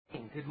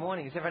Good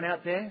morning. Is everyone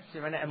out there?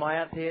 Am I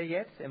out there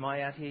yet? Am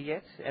I out here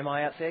yet? Am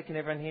I out there? Can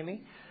everyone hear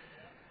me?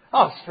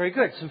 Oh, it's very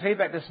good. Some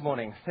feedback this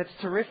morning. That's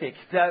terrific.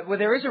 Well,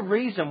 there is a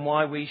reason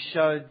why we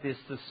showed this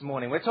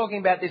morning. We're talking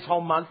about this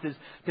whole month as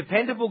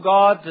Dependable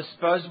God,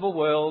 Disposable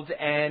World,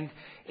 and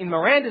in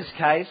Miranda's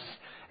case,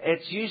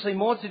 it's usually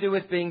more to do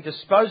with being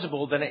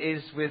disposable than it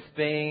is with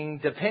being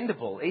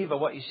dependable. Eva,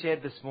 what you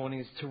shared this morning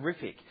is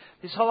terrific.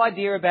 This whole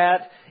idea about,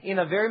 in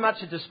a very much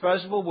a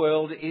disposable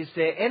world, is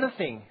there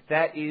anything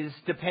that is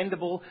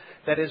dependable,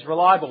 that is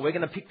reliable? We're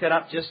going to pick that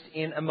up just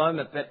in a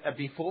moment. But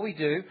before we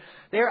do,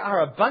 there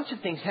are a bunch of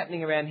things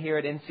happening around here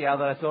at NCR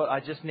that I thought I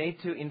just need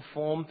to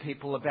inform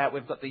people about.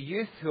 We've got the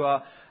youth who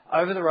are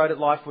over the road at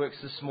LifeWorks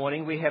this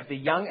morning. We have the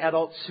young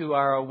adults who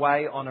are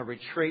away on a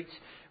retreat.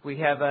 We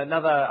have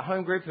another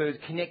home group who is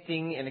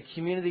connecting in a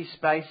community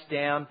space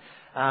down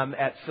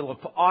at Phillip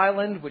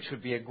Island, which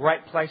would be a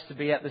great place to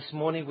be at this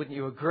morning, wouldn't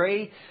you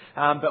agree?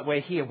 But we're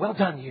here. Well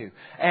done, you.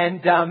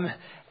 And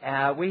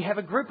we have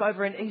a group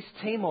over in East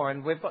Timor,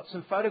 and we've got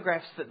some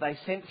photographs that they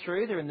sent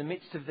through. They're in the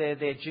midst of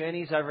their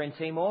journeys over in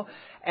Timor.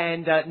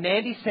 And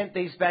Nandy sent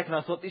these back, and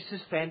I thought this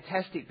is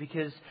fantastic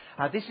because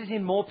this is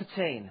in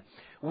Mauritania.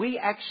 We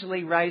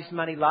actually raised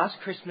money last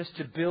Christmas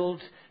to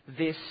build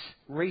this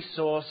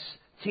resource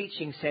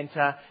teaching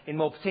centre in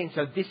Mauritania.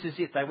 So this is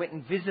it. They went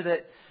and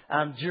visited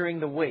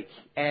during the week.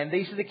 And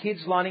these are the kids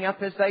lining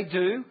up as they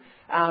do.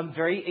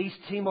 Very East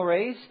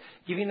Timorese.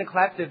 Giving the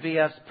clap. There'll be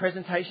a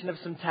presentation of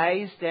some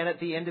tays down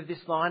at the end of this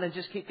line. And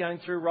just keep going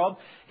through, Rob.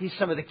 Here's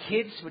some of the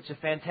kids, which are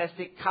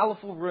fantastic.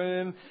 Colourful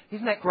room.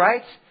 Isn't that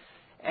great?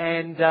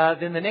 And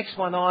then the next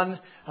one on,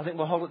 I think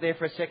we'll hold it there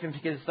for a second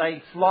because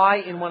they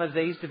fly in one of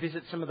these to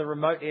visit some of the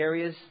remote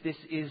areas. This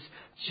is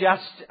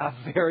just a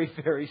very,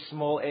 very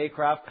small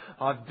aircraft.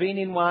 I've been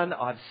in one.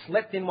 I've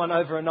slept in one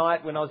over a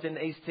night when I was in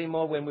East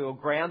Timor when we were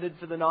grounded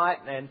for the night,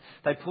 and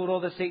they pulled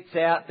all the seats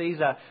out. These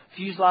are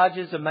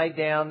fuselages are made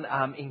down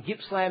in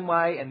Gippsland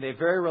Way, and they're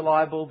very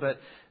reliable, but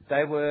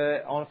they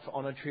were off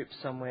on a trip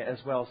somewhere as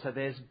well. So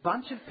there's a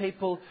bunch of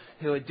people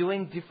who are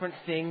doing different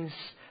things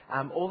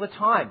all the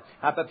time,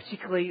 but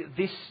particularly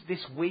this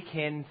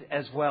weekend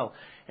as well.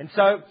 And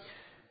so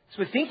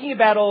we're thinking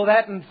about all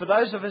that, and for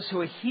those of us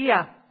who are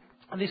here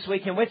this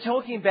weekend, we're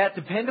talking about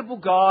dependable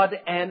God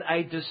and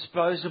a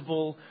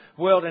disposable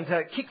world. And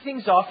to kick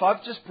things off,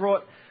 I've just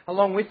brought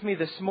along with me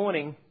this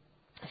morning,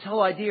 this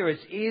whole idea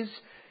is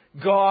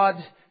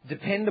God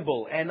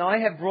dependable? And I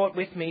have brought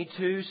with me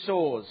two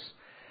saws.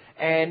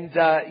 And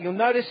you'll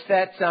notice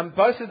that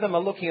both of them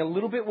are looking a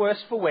little bit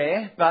worse for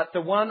wear, but the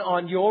one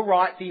on your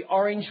right, the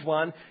orange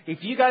one,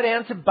 if you go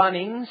down to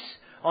Bunnings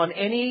on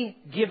any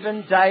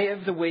given day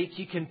of the week,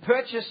 you can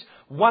purchase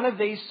one of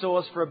these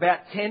saws for about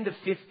 $10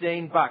 to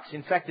 $15.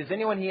 In fact, does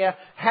anyone here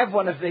have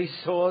one of these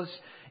saws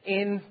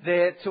in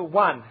there to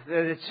one?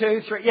 The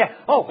two, three, yeah.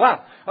 Oh,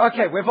 wow.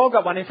 Okay, we've all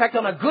got one. In fact,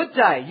 on a good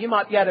day, you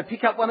might be able to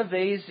pick up one of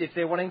these if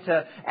they're wanting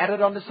to add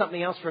it onto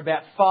something else for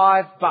about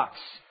 $5.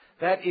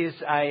 That is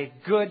a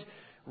good,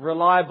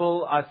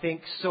 reliable, I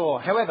think, saw.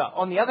 However,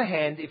 on the other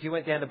hand, if you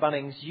went down to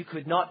Bunnings, you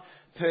could not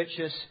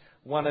purchase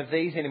one of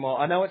these anymore.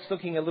 I know it's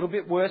looking a little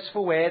bit worse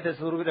for wear. There's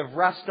a little bit of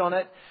rust on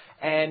it.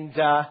 And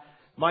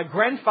my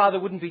grandfather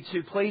wouldn't be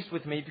too pleased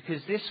with me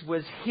because this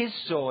was his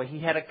saw. He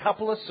had a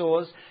couple of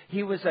saws.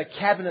 He was a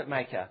cabinet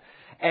maker.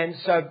 And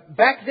so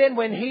back then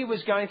when he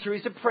was going through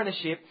his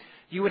apprenticeship,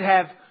 you would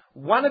have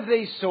one of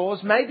these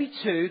saws, maybe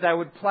two. They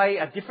would play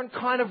a different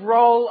kind of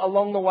role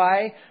along the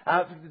way,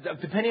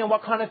 depending on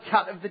what kind of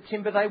cut of the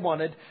timber they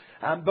wanted.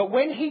 But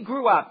when he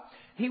grew up,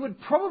 he would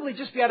probably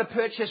just be able to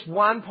purchase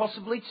one,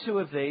 possibly two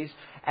of these,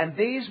 and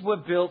these were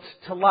built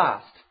to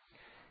last.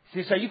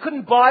 So you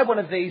couldn't buy one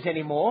of these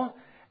anymore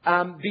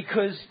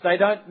because they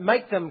don't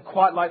make them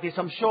quite like this.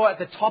 I'm sure at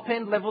the top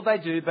end level they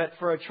do, but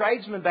for a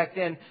tradesman back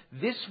then,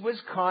 this was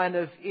kind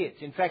of it.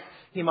 In fact,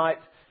 he might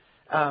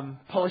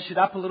polish it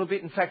up a little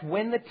bit. In fact,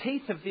 when the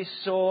teeth of this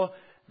saw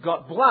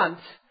got blunt,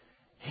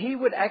 he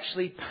would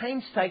actually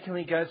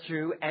painstakingly go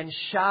through and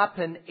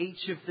sharpen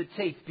each of the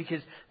teeth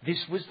because this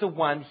was the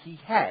one he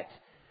had.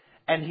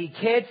 And he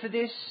cared for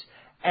this,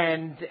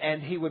 and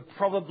he would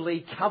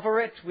probably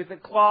cover it with a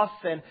cloth,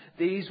 and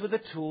these were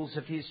the tools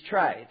of his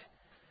trade.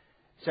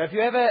 So if you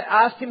ever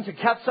asked him to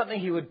cut something,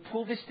 he would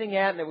pull this thing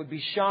out and it would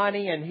be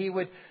shiny, and he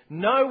would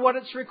know what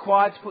it's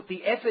required to put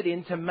the effort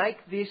in to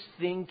make this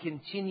thing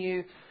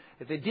continue.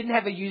 If it didn't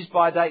have a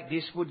use-by date,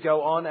 this would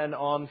go on and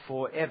on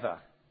forever.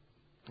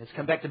 Let's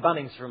come back to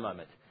Bunnings for a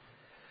moment.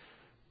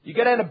 You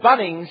go down to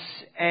Bunnings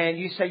and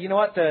you say, you know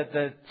what,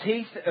 the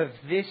teeth of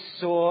this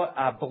saw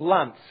are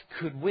blunt.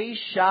 Could we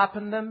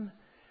sharpen them?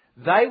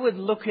 They would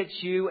look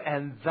at you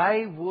and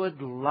they would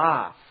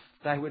laugh.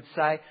 They would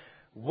say,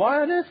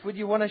 why on earth would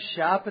you want to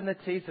sharpen the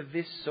teeth of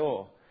this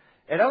saw?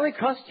 It only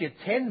cost you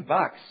 $10.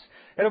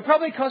 It'll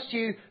probably cost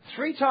you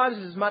 3 times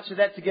as much of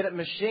that to get it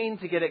machined,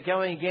 to get it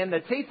going again. The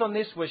teeth on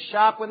this were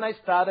sharp when they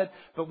started,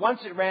 but once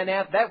it ran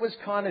out, that was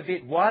kind of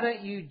it. Why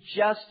don't you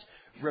just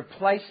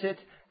replace it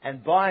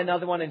and buy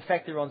another one? In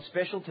fact, they're on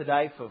special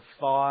today for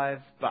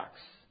 $5.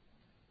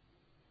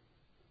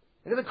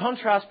 Look at the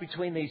contrast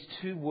between these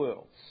two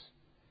worlds.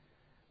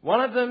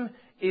 One of them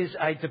is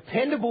a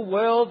dependable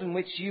world in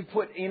which you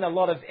put in a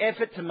lot of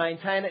effort to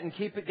maintain it and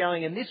keep it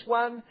going. And this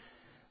one,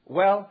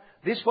 well,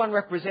 this one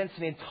represents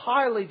an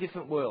entirely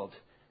different world.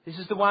 This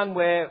is the one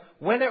where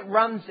when it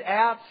runs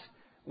out,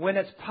 when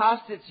it's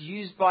past its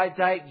use-by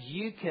date,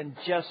 you can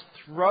just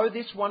throw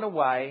this one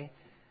away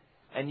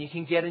and you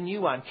can get a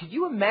new one. Could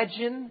you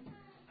imagine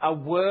a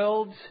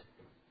world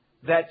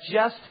that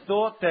just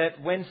thought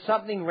that when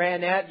something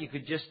ran out, you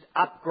could just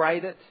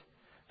upgrade it,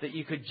 that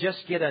you could just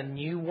get a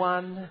new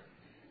one,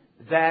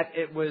 that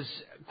it was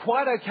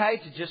quite okay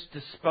to just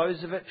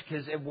dispose of it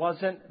because it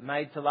wasn't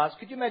made to last?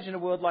 Could you imagine a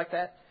world like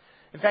that?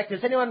 In fact,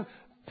 has anyone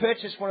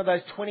purchased one of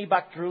those $20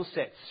 drill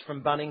sets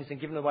from Bunnings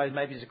and given away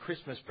maybe as a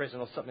Christmas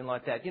present or something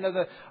like that? You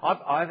know,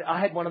 I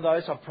had one of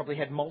those. I've probably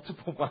had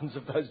multiple ones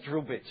of those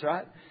drill bits,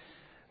 right?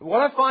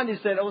 What I find is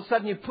that all of a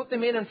sudden you put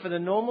them in, and for the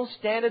normal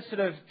standard sort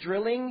of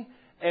drilling,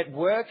 it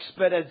works,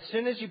 but as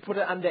soon as you put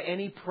it under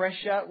any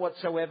pressure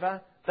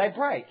whatsoever, they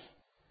break.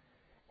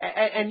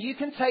 And you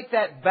can take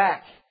that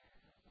back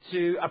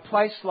to a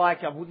place like,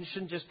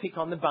 shouldn't just pick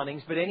on the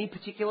Bunnings, but any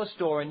particular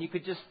store, and you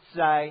could just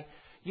say,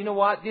 you know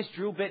what, this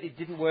drill bit, it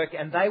didn't work.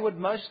 And they would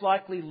most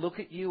likely look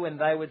at you and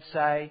they would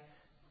say,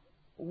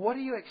 what do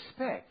you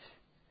expect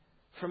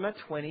from a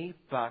 $20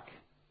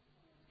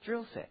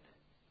 drill set?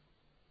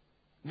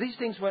 These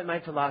things weren't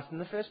made to last in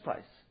the first place.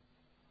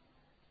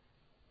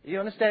 You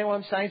understand what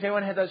I'm saying? Has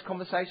anyone had those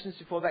conversations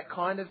before? That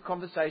kind of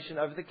conversation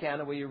over the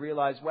counter where you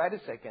realise, wait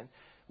a second,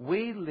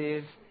 we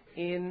live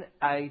in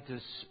a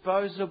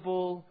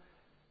disposable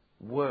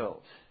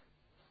world.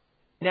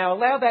 Now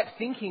allow that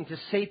thinking to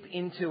seep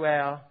into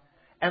our...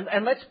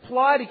 And let's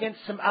apply it against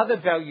some other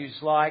values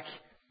like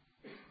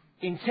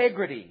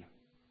integrity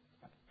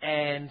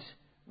and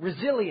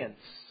resilience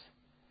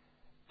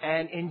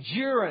and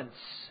endurance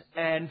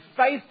and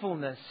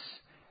faithfulness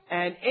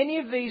and any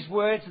of these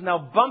words, and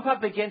they'll bump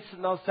up against it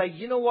and they'll say,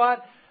 you know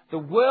what? The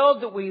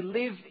world that we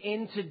live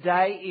in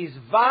today is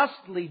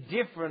vastly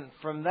different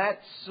from that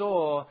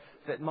saw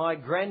that my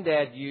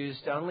granddad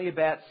used only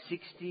about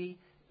 60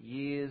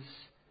 years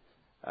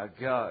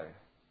ago.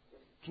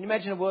 Can you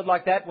imagine a world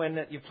like that when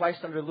you're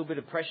placed under a little bit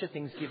of pressure,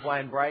 things give way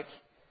and break?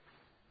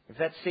 If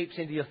that seeps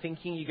into your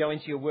thinking, you go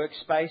into your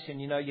workspace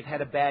and you know you've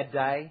had a bad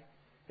day.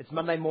 It's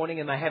Monday morning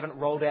and they haven't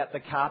rolled out the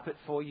carpet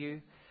for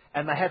you.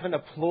 And they haven't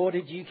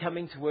applauded you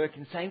coming to work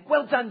and saying,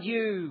 well done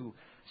you.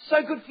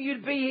 So good for you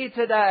to be here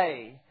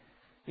today.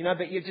 You know,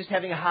 but you're just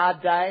having a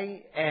hard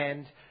day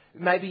and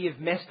maybe you've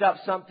messed up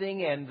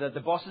something and the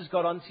boss has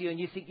got onto you and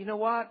you think, you know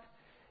what?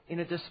 In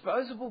a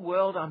disposable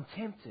world, I'm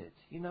tempted,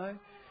 you know.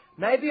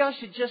 Maybe I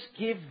should just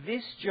give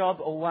this job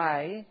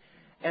away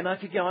and I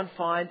could go and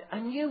find a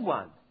new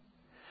one.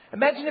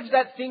 Imagine if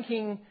that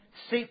thinking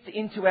seeped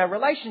into our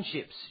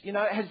relationships. You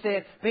know, has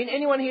there been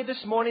anyone here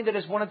this morning that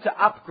has wanted to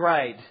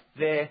upgrade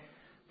their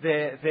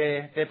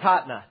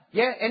partner?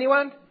 Yeah,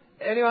 anyone?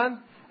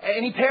 Anyone?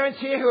 Any parents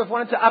here who have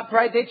wanted to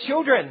upgrade their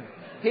children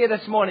here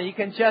this morning? You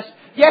can just...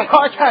 Yeah,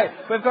 okay.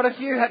 We've got a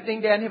few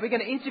happening down here. We're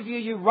going to interview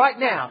you right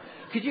now.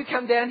 Could you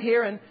come down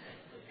here and...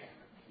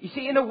 You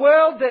see, in a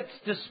world that's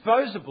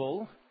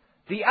disposable,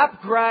 the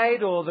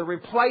upgrade or the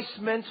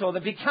replacement or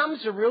that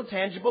becomes a real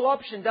tangible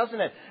option,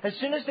 doesn't it? As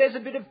soon as there's a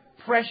bit of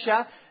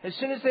pressure, as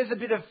soon as there's a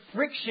bit of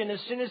friction, as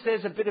soon as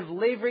there's a bit of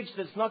leverage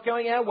that's not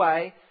going our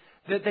way,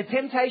 the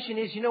temptation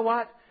is, you know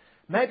what?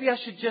 Maybe I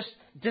should just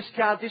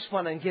discard this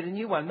one and get a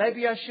new one.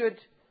 Maybe I should.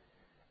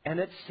 And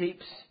it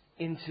seeps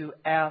into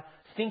our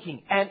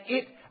thinking. And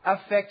it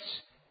affects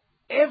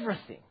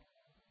everything.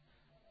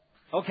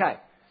 Okay.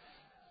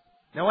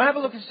 Now, I have a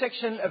look at a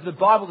section of the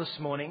Bible this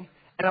morning,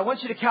 and I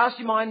want you to cast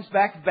your minds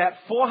back about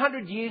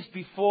 400 years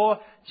before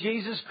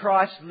Jesus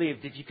Christ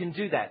lived, if you can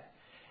do that.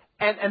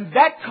 And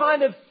that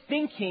kind of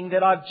thinking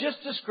that I've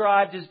just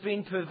described has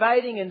been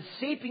pervading and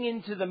seeping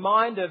into the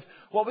mind of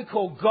what we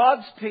call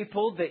God's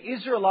people, the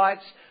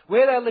Israelites,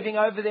 where they're living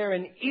over there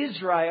in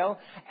Israel,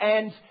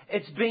 and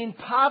it's been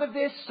part of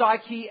their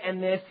psyche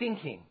and their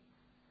thinking.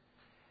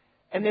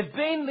 And they've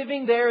been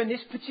living there in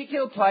this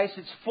particular place.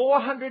 It's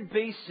 400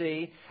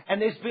 BC,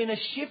 and there's been a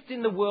shift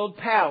in the world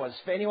powers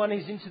for anyone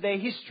who's into their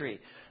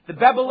history. The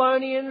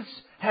Babylonians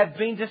have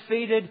been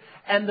defeated,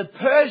 and the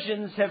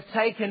Persians have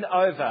taken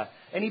over.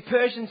 Any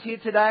Persians here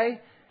today?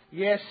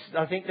 Yes,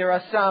 I think there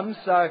are some.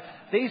 So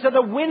these are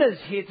the winners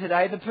here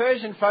today, the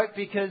Persian folk,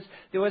 because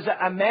there was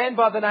a man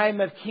by the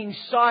name of King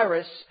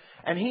Cyrus,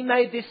 and he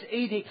made this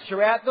edict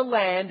throughout the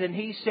land, and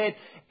he said,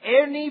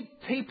 any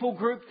people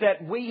group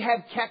that we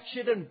have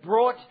captured and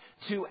brought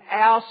to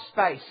our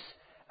space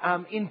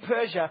in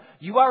Persia,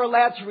 you are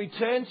allowed to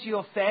return to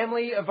your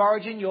family of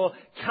origin, your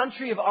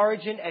country of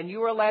origin, and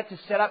you are allowed to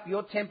set up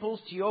your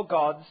temples to your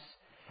gods.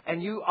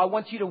 And I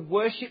want you to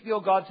worship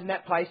your gods in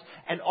that place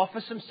and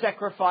offer some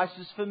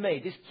sacrifices for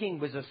me. This king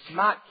was a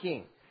smart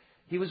king.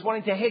 He was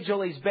wanting to hedge all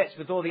his bets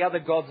with all the other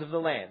gods of the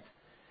land.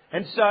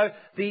 And so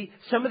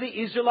some of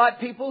the Israelite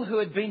people who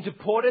had been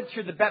deported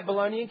through the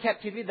Babylonian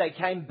captivity, they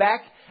came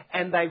back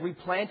and they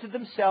replanted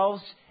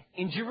themselves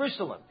in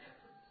Jerusalem.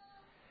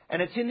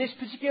 And it's in this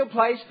particular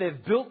place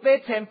they've built their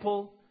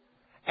temple,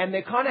 and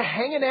they're kind of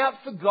hanging out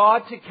for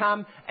God to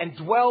come and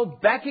dwell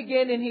back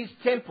again in His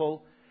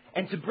temple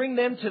and to bring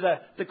them to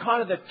the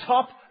kind of the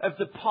top of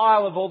the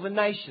pile of all the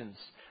nations.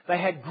 They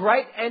had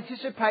great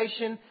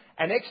anticipation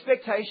and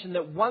expectation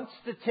that once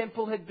the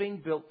temple had been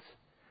built,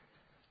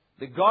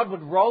 that God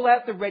would roll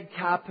out the red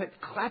carpet,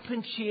 clap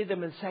and cheer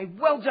them and say,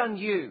 "Well done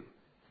you!"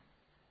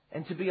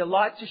 And to be a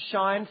light to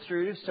shine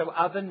through so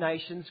other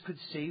nations could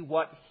see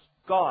what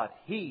God,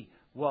 He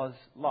was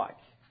like.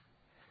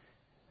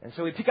 And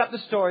so we pick up the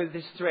story of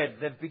this thread.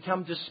 They've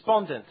become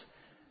despondent.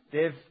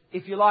 They've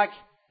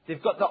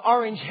got the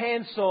orange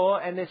handsaw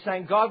and they're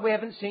saying, "God, we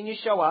haven't seen you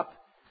show up.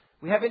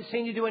 We haven't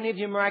seen you do any of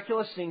your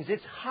miraculous things.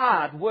 It's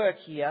hard work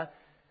here."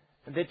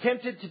 And they're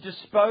tempted to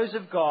dispose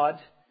of God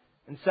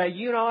and say,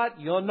 "You know what?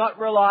 You're not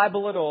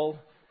reliable at all.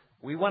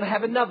 We want to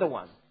have another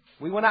one.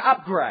 We want to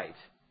upgrade.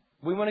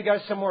 We want to go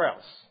somewhere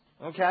else."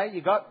 Okay?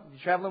 You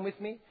traveling with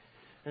me?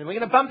 And we're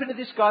going to bump into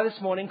this guy this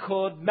morning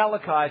called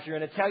Malachi. If you're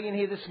an Italian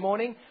here this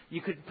morning,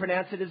 you could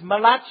pronounce it as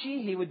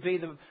Malachi. He would be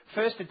the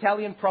first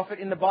Italian prophet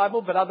in the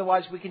Bible, but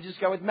otherwise we can just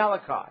go with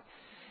Malachi.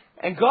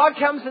 And God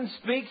comes and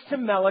speaks to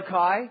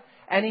Malachi,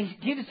 and He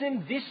gives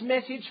him this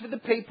message for the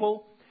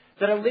people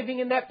that are living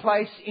in that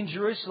place in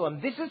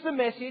Jerusalem. This is the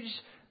message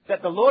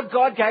that the Lord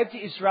God gave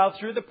to Israel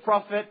through the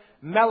prophet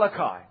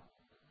Malachi.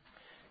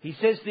 He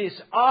says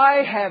this, "I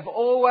have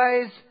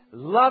always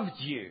loved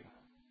you.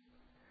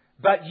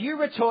 But you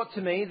retort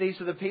to me,"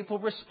 these are the people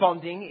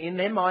responding in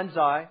their mind's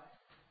eye,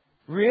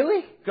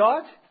 "Really,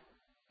 God?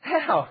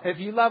 How have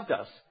you loved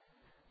us?"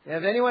 Now,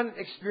 has anyone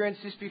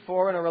experienced this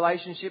before in a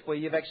relationship where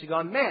you've actually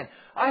gone, "Man,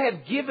 I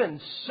have given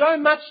so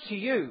much to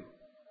you."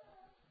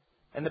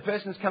 And the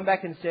person's come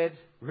back and said,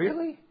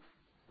 "Really?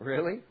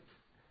 Really?"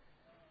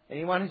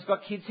 Anyone who's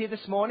got kids here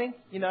this morning?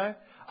 You know,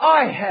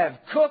 "I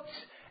have cooked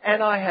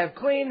and I have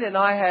cleaned and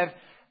I have..."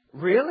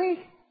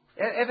 Really?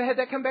 Ever had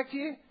that come back to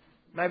you?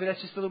 Maybe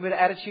that's just a little bit of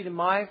attitude in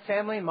my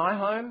family, in my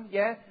home,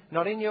 yeah?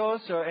 Not in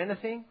yours or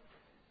anything.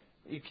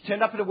 You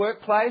turned up at a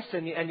workplace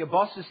and your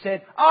boss has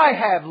said, "I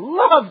have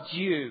loved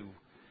you."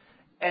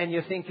 And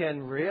you're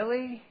thinking,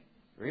 "Really?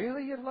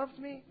 Really you loved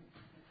me?"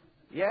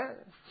 Yeah?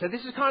 So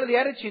this is kind of the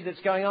attitude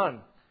that's going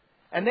on.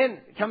 And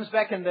then it comes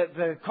back and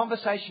the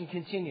conversation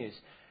continues.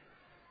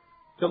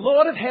 The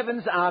Lord of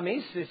heaven's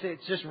armies,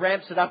 it just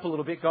ramps it up a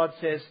little bit. God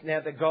says,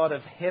 now the God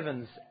of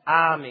heaven's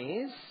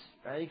armies.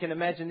 You can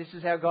imagine this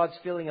is how God's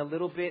feeling a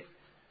little bit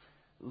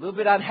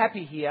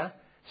unhappy here.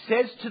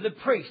 Says to the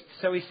priests,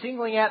 so He's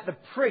singling out the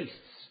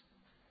priests,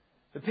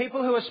 the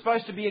people who are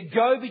supposed to be a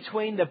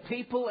go-between the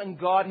people and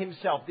God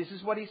Himself. This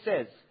is what He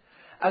says.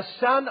 "A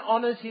son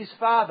honours his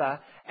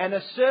father and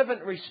a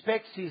servant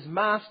respects his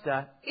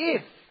master.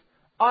 If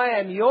I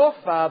am your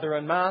father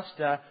and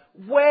master,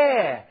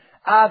 where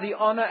are the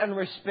honour and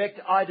respect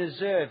I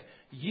deserve?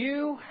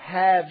 You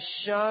have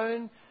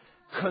shown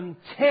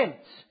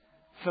contempt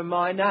for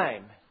my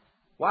name."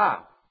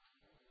 Wow.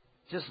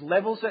 Just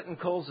levels it and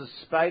calls a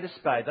spade a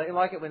spade. Don't you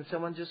like it when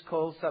someone just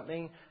calls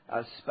something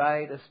a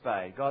spade a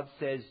spade? God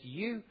says,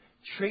 "You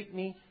treat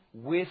me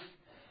with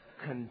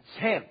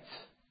contempt."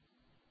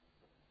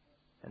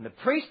 And the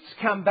priests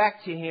come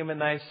back to Him and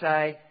they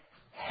say,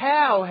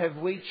 "How have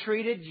we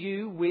treated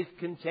you with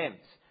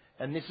contempt?"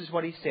 And this is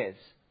what He says.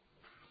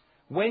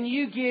 "When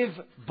you give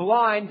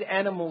blind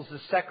animals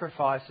as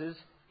sacrifices,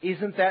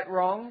 isn't that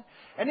wrong?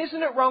 And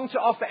isn't it wrong to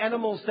offer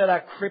animals that are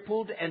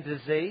crippled and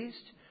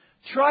diseased?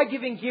 Try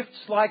giving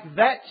gifts like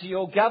that to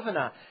your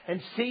governor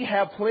and see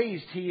how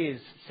pleased he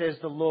is, says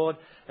the Lord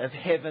of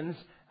heaven's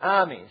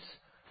armies."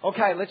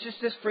 Okay, let's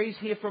just freeze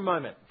here for a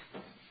moment.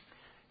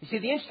 You see,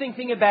 the interesting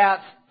thing about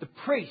the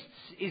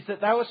priests is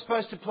that they were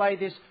supposed to play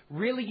this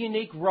really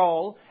unique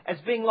role as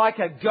being like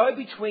a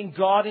go-between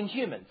God and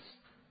humans.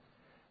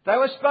 They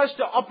were supposed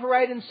to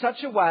operate in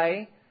such a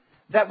way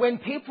that when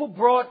people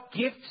brought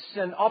gifts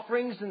and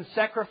offerings and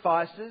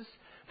sacrifices,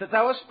 that they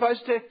were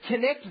supposed to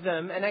connect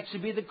them and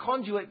actually be the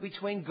conduit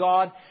between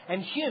God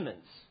and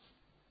humans.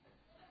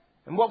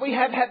 And what we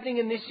have happening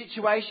in this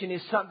situation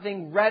is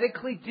something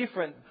radically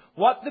different.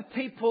 What the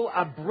people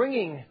are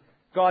bringing,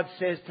 God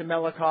says to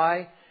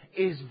Malachi,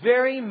 is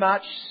very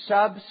much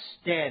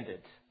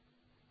substandard.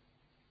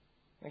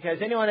 Okay,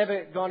 has anyone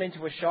ever gone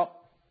into a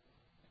shop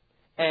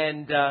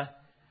and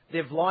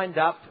they've lined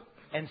up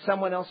and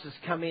someone else has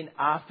come in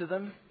after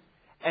them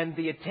and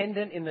the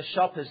attendant in the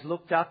shop has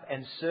looked up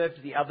and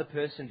served the other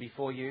person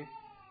before you?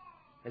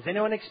 Has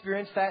anyone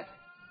experienced that?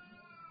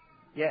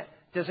 Yeah.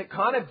 Does it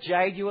kind of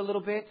jade you a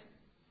little bit?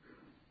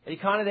 Are you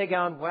kind of there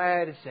going,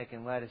 wait a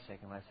second.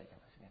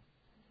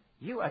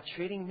 You are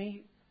treating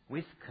me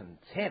with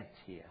contempt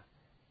here.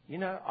 You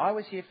know, I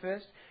was here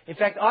first. In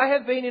fact, I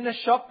have been in a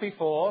shop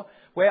before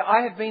where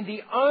I have been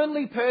the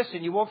only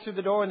person. You walk through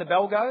the door and the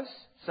bell goes,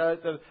 so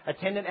the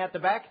attendant out the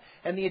back,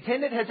 and the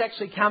attendant has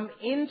actually come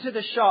into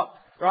the shop,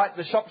 right,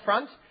 the shop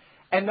front,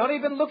 and not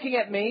even looking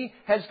at me,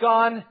 has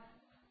gone,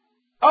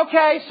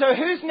 "Okay, so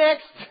who's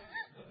next?"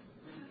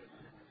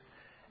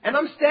 And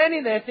I'm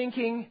standing there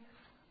thinking,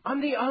 I'm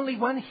the only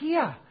one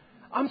here.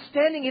 I'm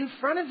standing in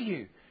front of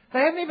you. They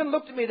haven't even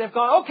looked at me. They've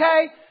gone,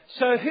 okay,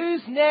 so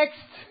who's next?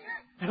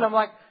 And I'm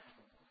like,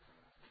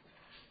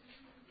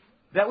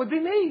 that would be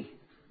me.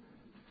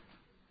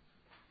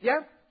 Yeah?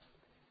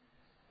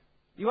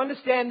 You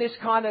understand this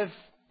kind of,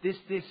 this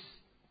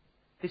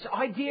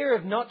idea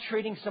of not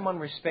treating someone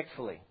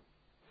respectfully.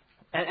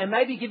 And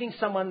maybe giving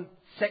someone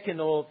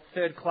second or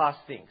third class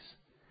things.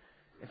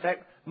 In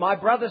fact, my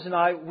brothers and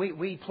I,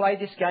 we play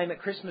this game at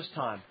Christmas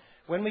time.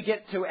 When we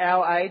get to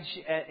our age,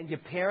 and your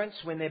parents,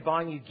 when they're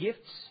buying you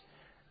gifts,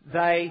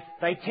 they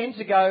tend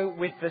to go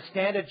with the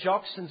standard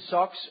jocks and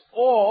socks,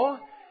 or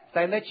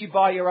they let you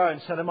buy your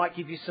own, so they might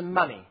give you some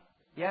money.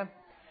 Yeah?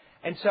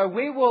 And so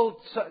we will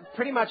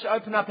pretty much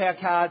open up our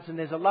cards, and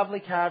there's a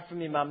lovely card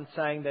from your mum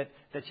saying that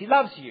she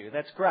loves you.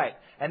 That's great.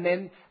 And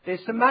then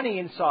there's some money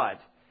inside.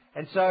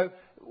 And so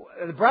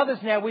the brothers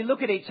now, we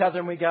look at each other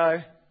and we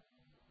go,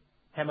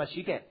 how much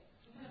you get?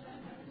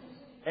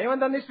 Anyone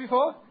done this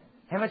before?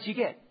 How much you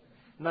get?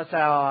 And I say,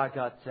 I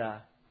got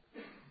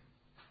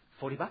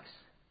 $40.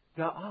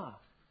 Go,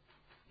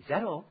 is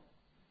that all?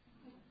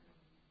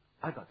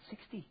 I got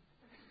 60.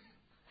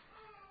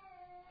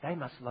 They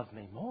must love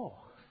me more.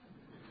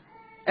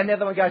 And the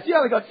other one goes, you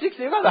only got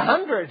 60, I got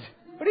 100.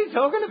 What are you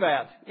talking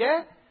about?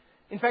 Yeah?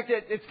 In fact,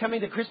 it's coming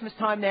to Christmas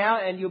time now,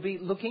 and you'll be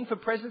looking for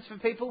presents for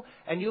people,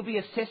 and you'll be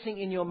assessing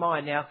in your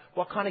mind now,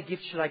 what kind of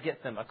gift should I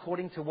get them?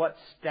 According to what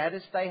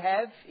status they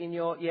have in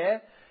your,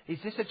 Is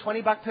this a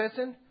 $20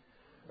 person?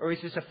 Or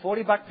is this a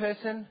 $40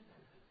 person?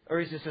 Or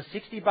is this a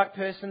 $60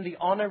 person? The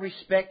honour,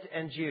 respect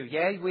and due.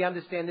 Yeah, we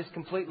understand this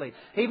completely.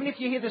 Even if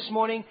you're here this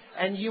morning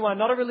and you are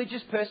not a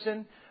religious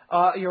person,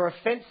 you're a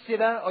fence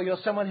sitter, or you're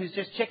someone who's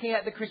just checking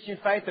out the Christian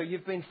faith, or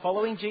you've been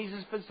following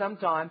Jesus for some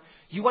time,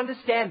 you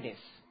understand this.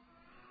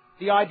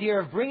 The idea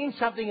of bringing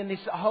something and this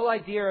whole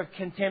idea of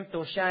contempt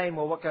or shame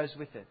or what goes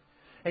with it.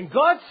 And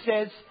God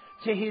says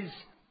to His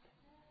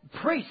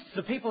priests,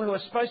 the people who are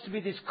supposed to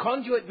be this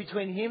conduit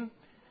between Him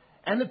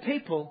and the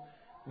people,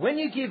 when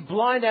you give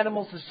blind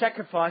animals as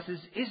sacrifices,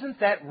 isn't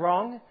that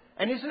wrong?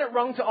 And isn't it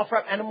wrong to offer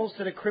up animals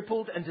that are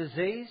crippled and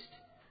diseased?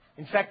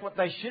 In fact, what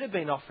they should have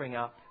been offering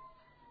up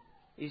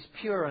is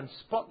pure and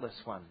spotless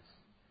ones.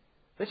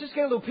 Let's just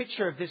get a little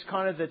picture of this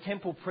kind of the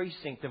temple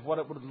precinct of what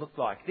it would have looked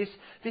like.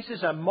 This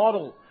is a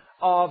model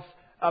of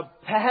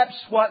perhaps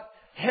what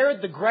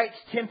Herod the Great's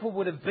temple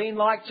would have been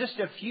like. Just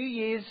a few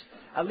years,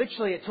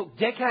 literally it took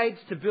decades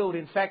to build.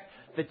 In fact,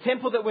 the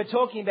temple that we're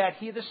talking about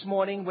here this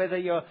morning, whether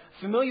you're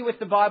familiar with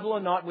the Bible or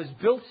not, was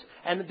built,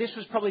 and this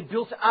was probably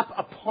built up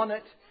upon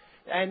it.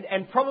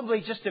 And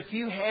probably just a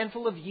few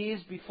handful of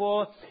years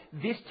before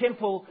this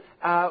temple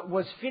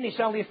was finished,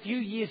 only a few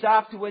years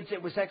afterwards,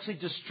 it was actually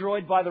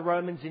destroyed by the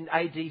Romans in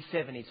AD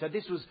 70. So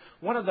this was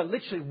one of the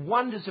literally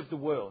wonders of the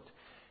world.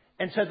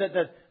 And so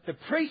the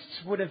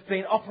priests would have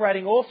been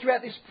operating all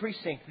throughout this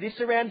precinct. This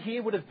around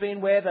here would have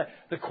been where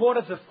the court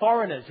of the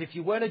foreigners, if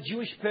you weren't a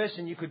Jewish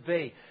person, you could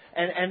be.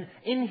 And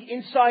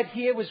inside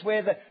here was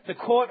where the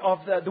court of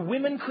the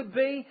women could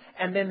be,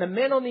 and then the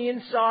men on the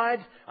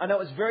inside. I know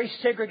it was very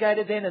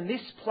segregated then, and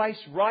this place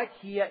right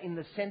here in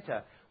the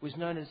centre was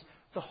known as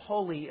the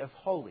Holy of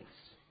Holies,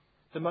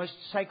 the most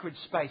sacred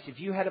space. If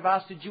you had have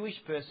asked a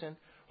Jewish person,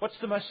 what's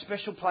the most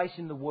special place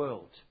in the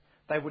world?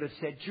 They would have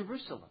said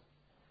Jerusalem.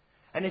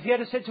 And if you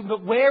had said to them,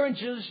 but where in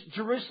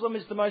Jerusalem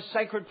is the most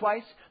sacred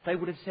place? They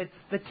would have said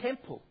the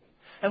temple.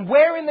 And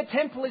where in the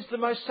temple is the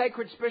most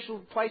sacred, special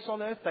place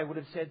on earth? They would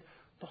have said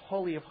the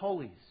Holy of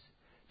Holies.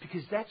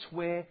 Because that's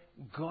where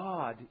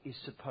God is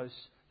supposed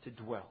to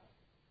dwell.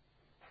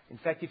 In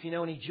fact, if you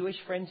know any Jewish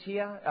friends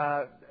here,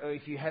 or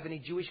if you have any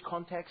Jewish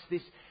contacts,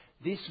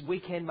 this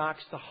weekend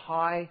marks the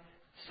high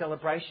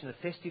celebration, the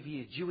festive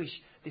year. Jewish,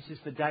 this is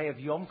the day of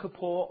Yom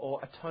Kippur or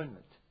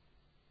Atonement.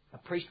 A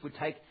priest would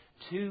take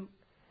 2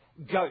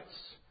 goats,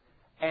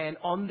 and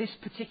on this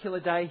particular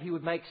day he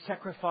would make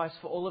sacrifice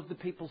for all of the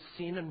people's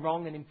sin and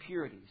wrong and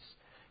impurities.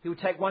 He would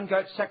take one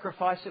goat,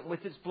 sacrifice it, and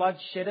with its blood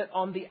shed it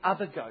on the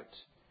other goat.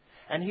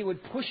 And he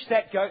would push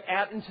that goat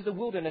out into the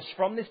wilderness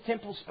from this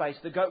temple space.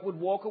 The goat would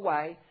walk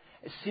away,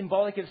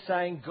 symbolic of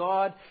saying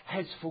God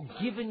has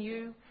forgiven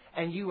you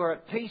and you are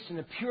at peace and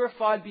are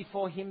purified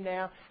before Him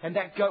now. And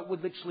that goat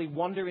would literally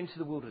wander into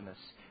the wilderness.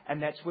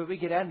 And that's where we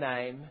get our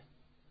name,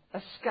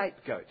 a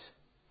scapegoat,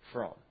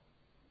 from.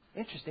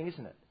 Interesting,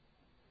 isn't it?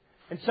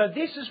 And so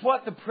this is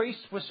what the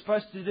priests were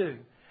supposed to do.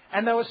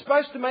 And they were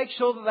supposed to make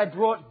sure that they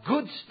brought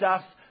good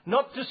stuff,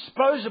 not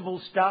disposable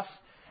stuff.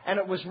 And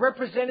it was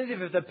representative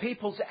of the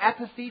people's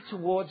apathy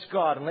towards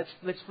God. And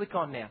let's flick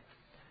on now.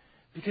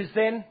 Because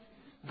then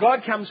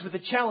God comes with a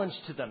challenge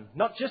to them.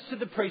 Not just to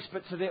the priests,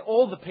 but to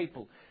all the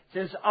people.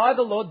 It says, I,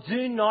 the Lord,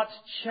 do not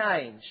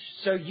change.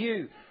 So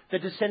you, the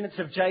descendants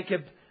of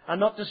Jacob, are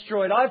not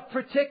destroyed. I've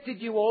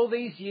protected you all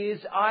these years.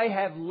 I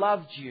have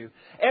loved you.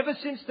 Ever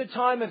since the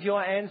time of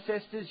your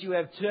ancestors, you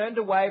have turned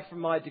away from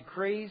my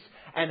decrees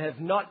and have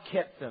not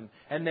kept them.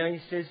 And then he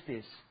says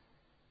this,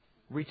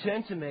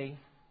 return to me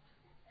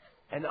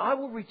and I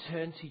will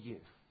return to you.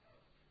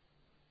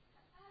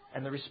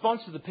 And the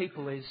response of the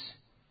people is,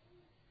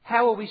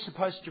 how are we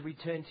supposed to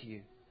return to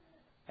you?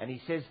 And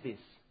he says this,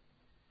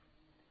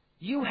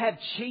 You have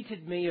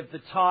cheated me of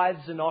the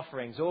tithes and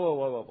offerings.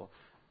 Whoa.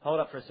 Hold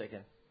up for a second.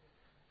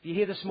 If you're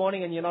here this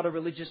morning and you're not a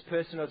religious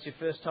person or it's your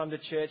first time to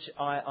church,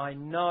 I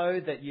know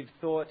that you've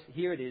thought,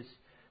 here it is.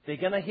 They're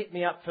going to hit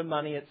me up for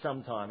money at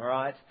some time, all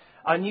right?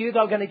 I knew they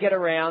were going to get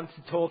around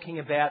to talking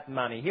about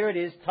money. Here it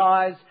is,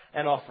 tithes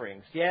and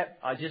offerings. Yeah,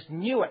 I just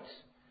knew it.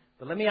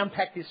 But let me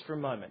unpack this for a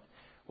moment.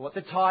 What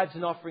the tithes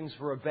and offerings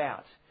were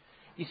about.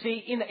 You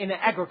see, in an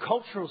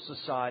agricultural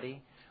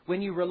society,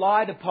 when you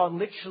relied upon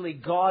literally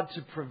God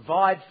to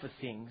provide for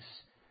things,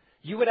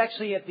 you would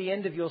actually, at the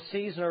end of your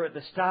season or at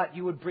the start,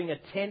 you would bring a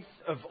tenth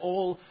of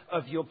all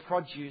of your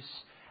produce.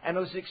 And it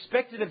was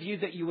expected of you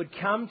that you would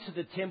come to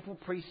the temple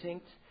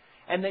precinct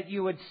and that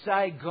you would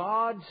say,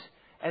 God,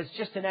 as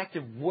just an act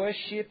of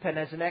worship and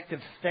as an act of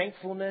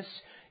thankfulness,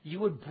 you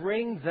would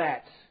bring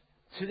that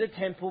to the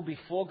temple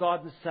before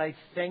God and say,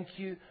 thank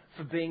you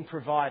for being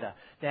provider.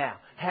 Now,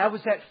 how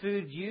was that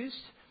food used?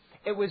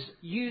 It was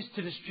used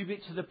to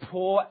distribute to the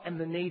poor and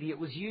the needy. It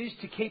was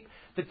used to keep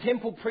the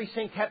temple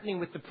precinct happening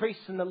with the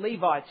priests and the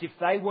Levites. If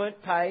they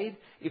weren't paid,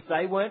 if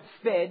they weren't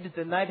fed,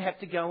 then they'd have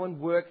to go and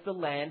work the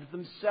land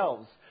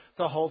themselves.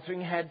 The whole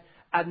thing had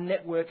a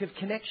network of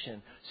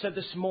connection. So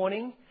this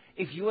morning,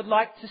 if you would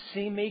like to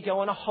see me go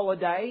on a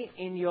holiday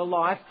in your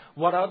life,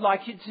 what I'd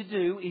like you to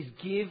do is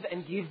give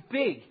and give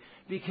big,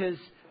 because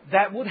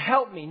that would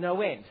help me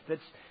no end.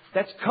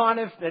 That's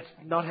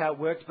not how it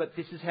worked, but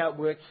this is how it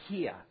worked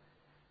here.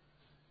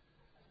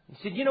 He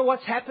said, you know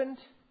what's happened?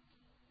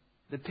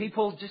 The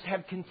people just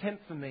have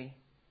contempt for me.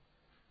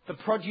 The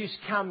produce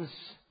comes,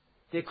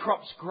 their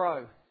crops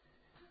grow.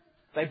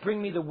 They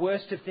bring me the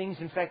worst of things.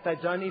 In fact, they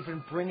don't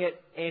even bring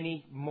it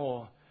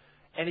anymore.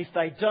 And if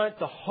they don't,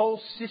 the whole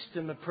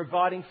system of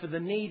providing for the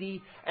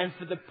needy and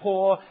for the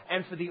poor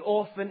and for the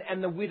orphan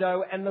and the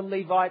widow and the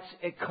Levites,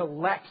 it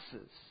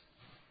collapses.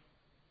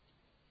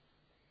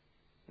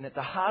 And at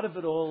the heart of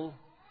it all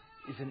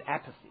is an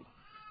apathy.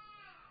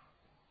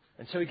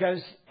 And so he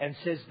goes and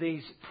says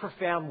these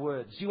profound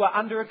words. You are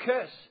under a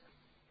curse,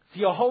 for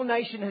your whole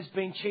nation has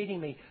been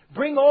cheating me.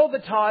 Bring all the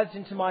tithes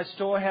into my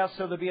storehouse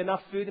so there'll be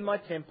enough food in my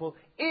temple.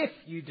 If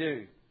you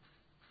do,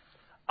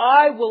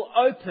 I will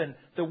open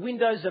the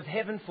windows of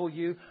heaven for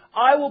you.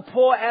 I will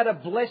pour out a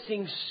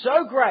blessing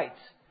so great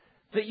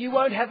that you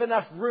won't have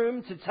enough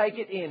room to take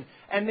it in.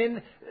 And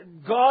then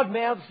God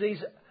mouths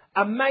these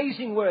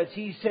amazing words.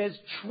 He says,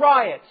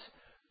 try it.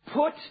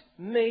 Put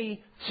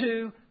me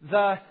to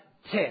the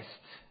test.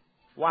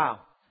 Wow.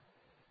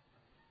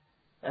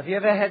 Have you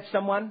ever had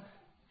someone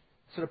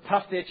sort of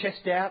puff their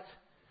chest out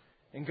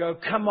and go,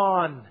 come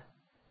on,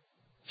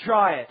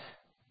 try it?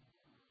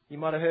 You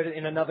might have heard it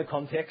in another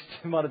context.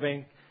 It might have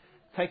been,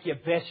 take your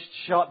best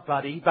shot,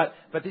 buddy. But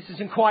this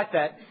isn't quite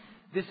that.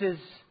 This is,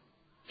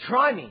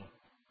 try me.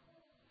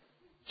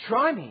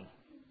 Try me.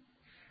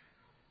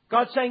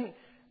 God's saying,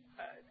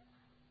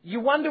 you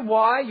wonder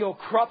why your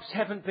crops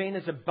haven't been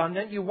as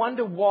abundant. You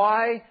wonder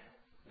why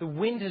the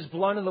wind has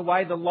blown it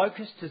away, the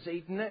locust has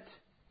eaten it.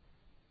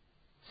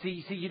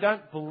 See, you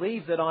don't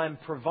believe that I'm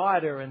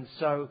provider, and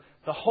so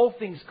the whole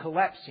thing's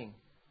collapsing.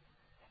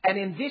 And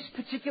in this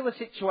particular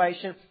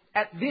situation,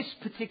 at this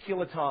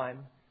particular time,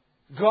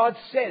 God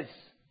says,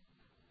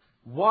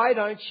 why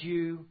don't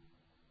you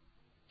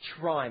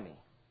try me?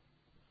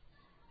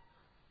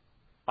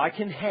 I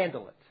can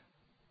handle it.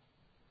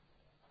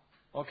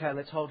 Okay,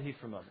 let's hold here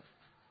for a moment.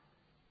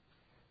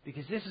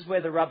 Because this is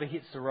where the rubber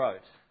hits the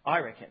road, I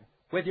reckon.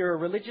 Whether you're a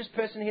religious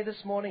person here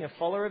this morning, a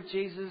follower of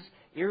Jesus,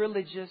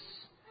 irreligious,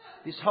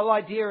 this whole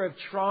idea of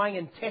trying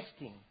and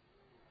testing,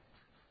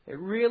 it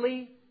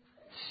really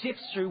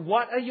sifts through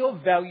what are your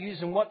values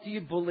and what do you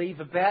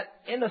believe about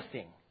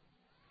anything.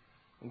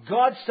 And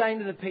God's saying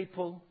to the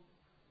people,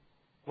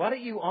 why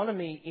don't you honour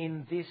me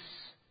in this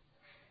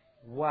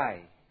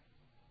way?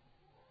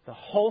 The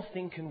whole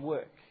thing can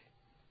work.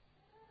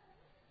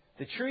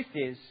 The truth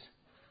is,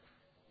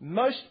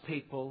 most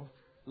people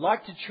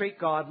like to treat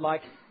God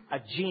like a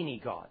genie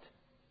God.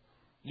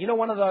 You know,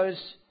 one of those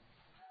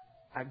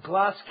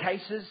glass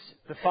cases,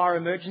 the fire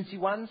emergency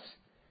ones?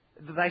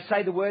 They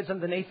say the words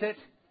underneath it,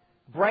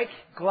 break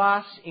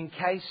glass in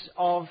case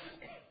of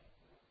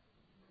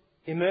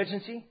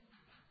emergency.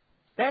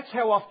 That's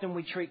how often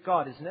we treat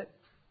God, isn't it?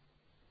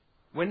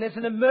 When there's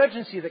an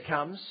emergency that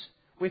comes,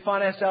 we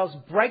find ourselves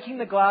breaking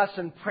the glass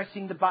and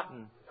pressing the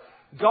button.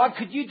 God,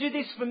 could you do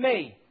this for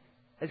me?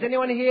 Has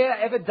anyone here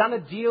ever done a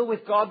deal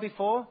with God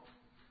before?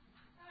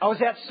 I was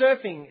out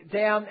surfing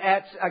down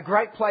at a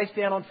great place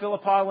down on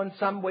Phillip Island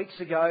some weeks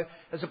ago.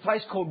 There's a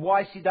place called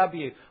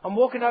YCW. I'm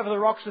walking over the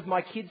rocks with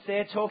my kids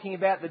there talking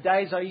about the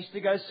days I used to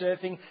go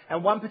surfing.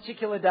 And one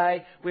particular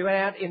day we went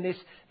out in this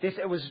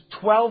it was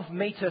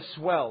 12-metre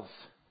swells.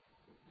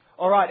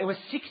 All right, it was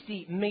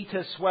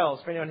 60-metre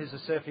swells. For anyone who's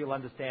a surfer, you'll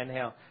understand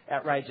how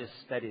outrageous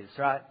that is,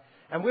 right?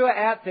 And we were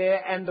out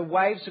there and the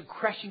waves were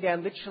crashing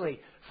down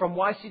literally from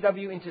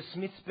YCW into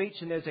Smiths Beach,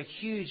 and there's a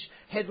huge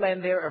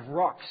headland there of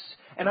rocks.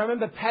 And I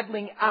remember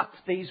paddling up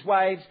these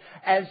waves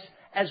as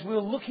we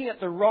were looking at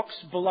the rocks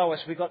below us.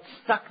 We got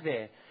stuck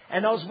there.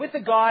 And I was with a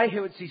guy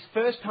who it's his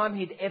first time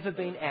he'd ever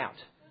been out.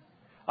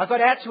 I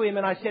got out to him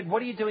and I said,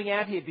 what are you doing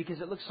out here?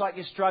 Because it looks like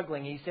you're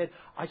struggling. He said,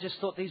 I just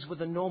thought these were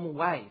the normal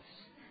waves.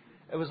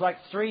 It was like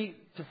 3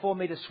 to 4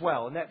 meter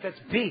swell, and that's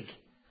big.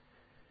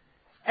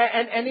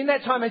 And in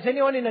that time, has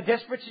anyone in a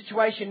desperate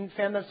situation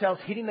found themselves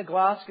hitting the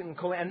glass and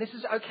calling, and this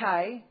is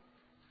okay,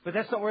 but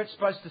that's not where it's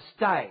supposed to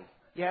stay,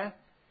 yeah?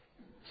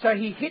 So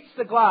he hits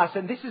the glass,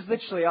 and this is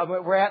literally,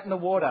 we're out in the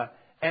water,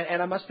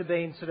 and I must have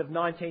been sort of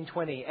 19,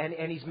 20,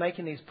 and he's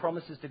making these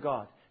promises to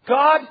God.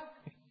 God,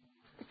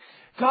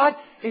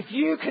 if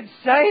you could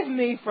save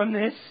me from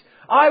this,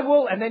 I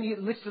will, and then he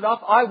lists it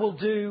off, I will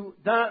do,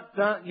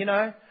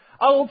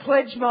 I will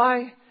pledge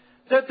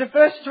the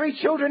first 3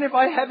 children, if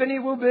I have any,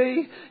 will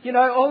be,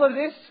 all of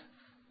this.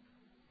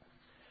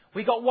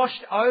 We got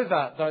washed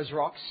over those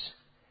rocks.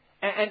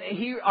 And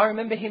I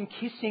remember him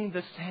kissing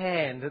the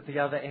sand at the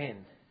other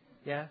end.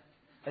 Yeah?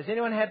 Has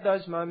anyone had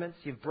those moments?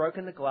 You've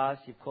broken the glass,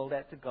 you've called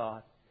out to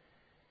God.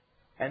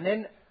 And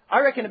then, I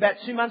reckon about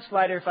 2 months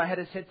later, if I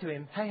had said to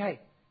him, hey,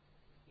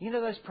 you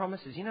know those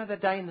promises? You know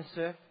that day in the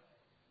surf?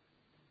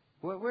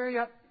 Where are you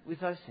up with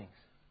those things?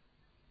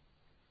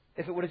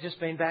 If it would have just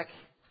been back,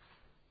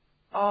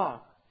 it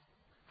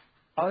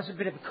was a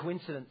bit of a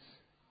coincidence.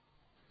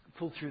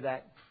 Pull through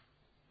that.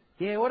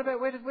 Yeah, what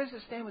about, where does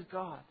it stand with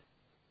God?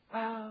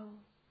 Well,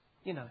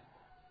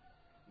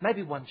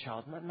 maybe 1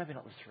 child, maybe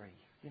not the 3,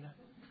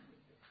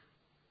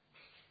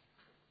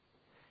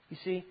 You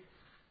see,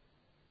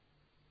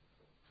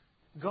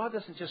 God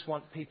doesn't just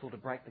want people to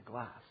break the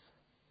glass.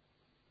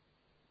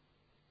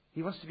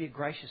 He wants to be a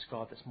gracious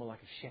God that's more like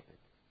a shepherd.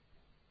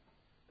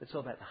 It's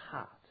all about the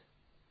heart.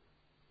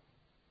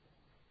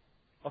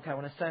 Okay, I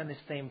want to stay on this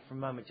theme for a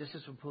moment, just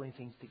as we're pulling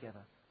things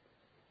together.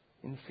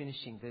 In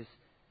finishing,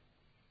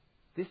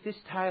 there's this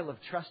tale of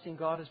trusting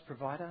God as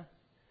provider.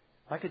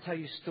 I could tell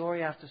you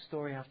story after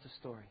story after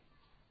story.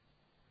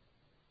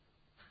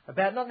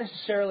 About not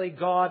necessarily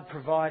God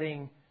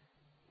providing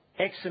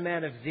X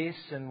amount of this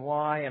and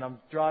Y, and I'm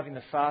driving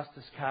the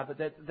fastest car, but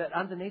that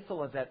underneath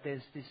all of that,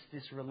 there's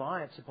this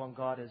reliance upon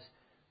God as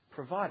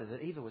provider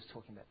that Eva was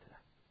talking about today.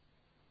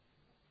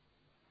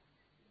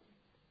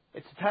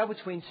 It's a tale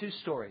between 2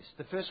 stories.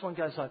 The first one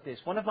goes like this.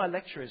 One of my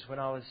lecturers when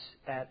I was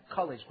at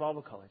college,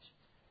 Bible college,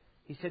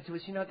 he said to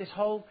us, this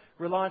whole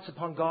reliance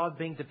upon God,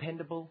 being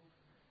dependable.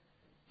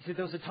 He said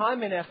there was a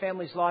time in our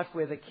family's life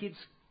where the kids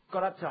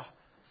got up to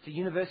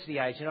university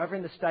age. And over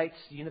in the States,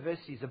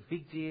 university is a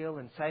big deal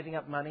and saving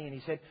up money. And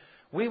he said,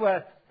 we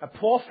were a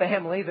poor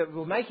family that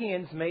were making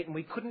ends meet and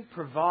we couldn't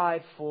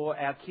provide for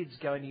our kids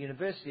going to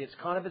university. It's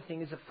kind of a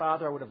thing as a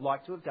father I would have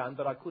liked to have done,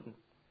 but I couldn't.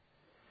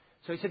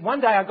 So he said, one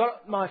day I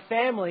got my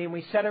family and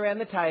we sat around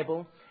the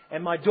table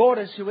and my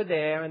daughters who were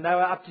there and they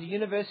were up to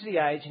university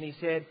age, and he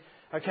said,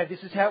 okay,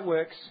 this is how it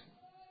works.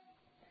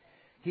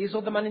 Here's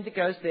all the money that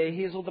goes there,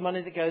 here's all the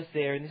money that goes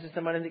there, and this is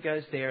the money that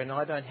goes there, and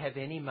I don't have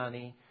any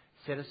money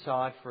set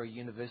aside for a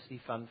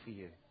university fund for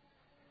you.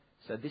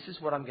 So this is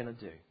what I'm going to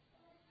do.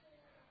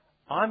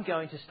 I'm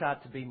going to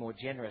start to be more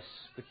generous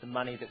with the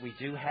money that we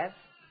do have,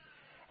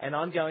 and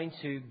I'm going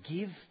to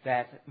give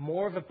that,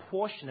 more of a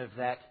portion of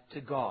that, to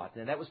God.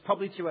 And that was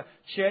probably through a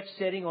church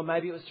setting, or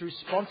maybe it was through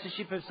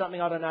sponsorship of something.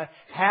 I don't know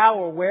how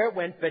or where it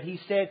went, but he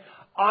said,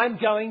 I'm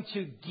going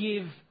to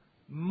give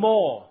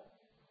more.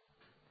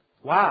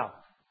 Wow.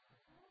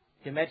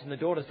 You can imagine the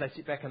daughters, they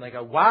sit back and they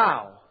go,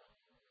 wow.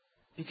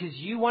 Because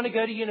you want to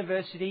go to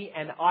university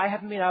and I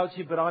haven't been able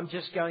to, but I'm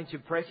just going to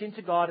press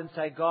into God and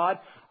say, God,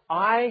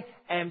 I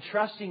am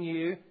trusting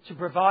you to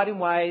provide in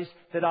ways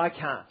that I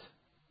can't.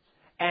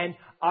 And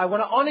I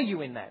want to honour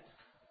you in that.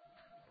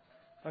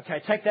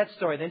 Okay, take that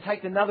story. Then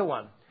take another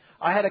one.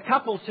 I had a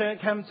couple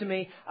come to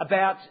me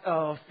about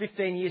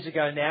 15 years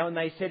ago now, and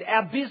they said,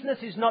 our business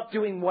is not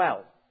doing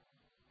well.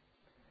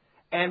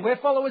 And we're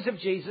followers of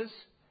Jesus.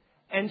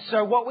 And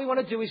so what we want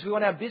to do is we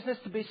want our business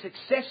to be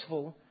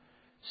successful.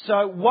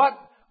 So what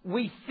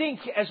we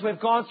think as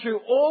we've gone through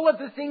all of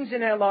the things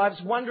in our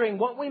lives, wondering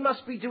what we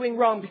must be doing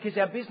wrong because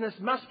our business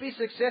must be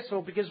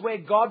successful because we're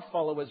God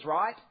followers,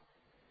 right?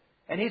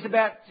 And He's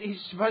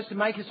supposed to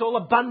make us all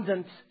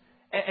abundant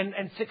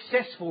and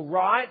successful,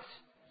 right?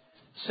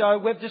 So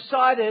we've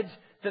decided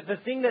that the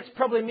thing that's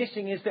probably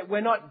missing is that we're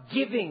not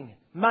giving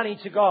money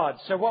to God.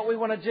 So what we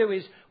want to do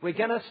is we're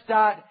going to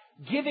start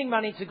giving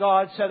money to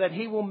God so that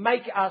He will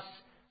make us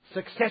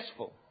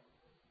successful.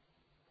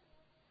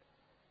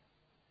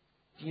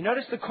 Do you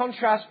notice the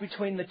contrast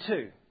between the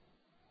two?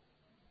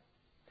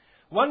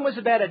 One was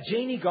about a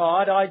genie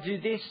God. I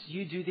do this,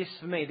 you do this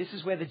for me. This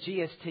is where the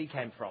GST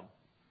came from.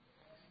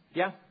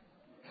 Yeah?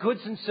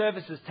 Goods and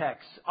services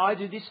tax. I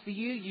do this for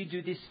you, you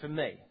do this for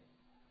me.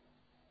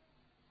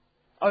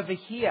 Over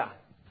here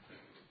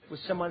was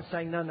someone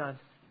saying, no,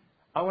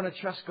 I want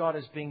to trust God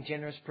as being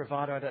generous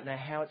provider. I don't know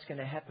how it's going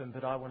to happen,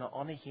 but I want to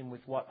honour Him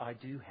with what I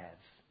do have.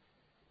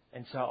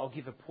 And so I'll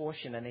give a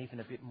portion and even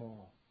a bit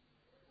more.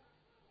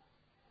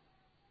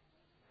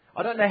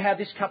 I don't know how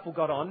this couple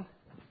got on.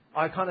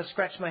 I kind of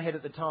scratched my head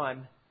at the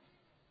time.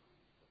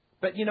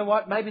 But you know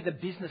what? Maybe the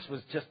business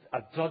was just a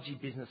dodgy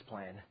business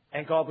plan.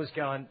 And God was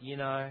going, you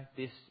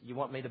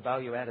want me to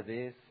bail you out of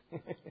this?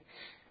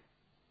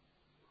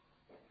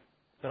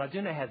 But I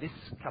do know how this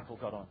couple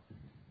got on.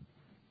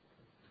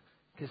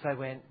 Because they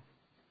went,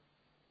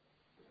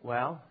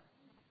 well,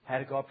 how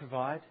did God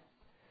provide?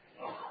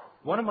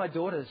 One of my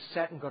daughters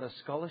sat and got a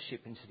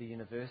scholarship into the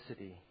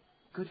university.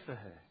 Good for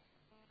her.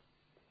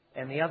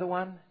 And the other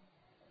one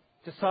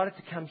decided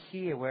to come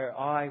here where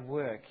I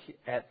work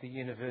at the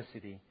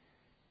university.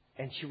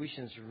 And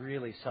tuition's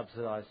really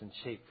subsidised and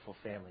cheap for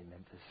family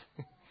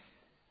members.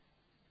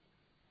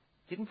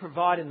 Didn't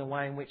provide in the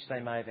way in which they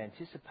may have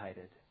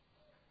anticipated,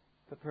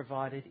 but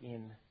provided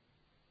in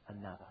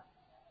another.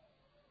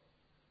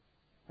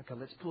 Okay,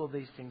 let's pull all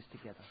these things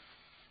together.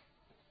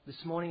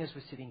 This morning as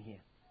we're sitting here,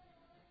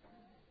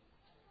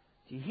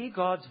 do you hear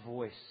God's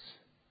voice?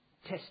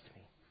 Test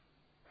me.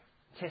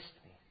 Test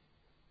me.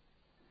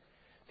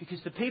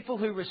 Because the people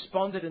who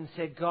responded and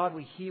said, God,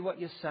 we hear what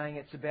you're saying.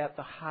 It's about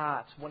the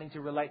heart, wanting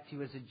to relate to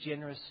you as a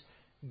generous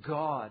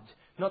God.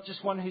 Not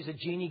just one who's a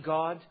genie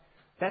God.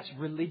 That's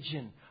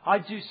religion. I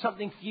do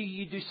something for you,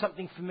 you do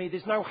something for me.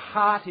 There's no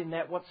heart in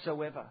that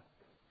whatsoever.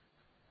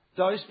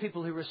 Those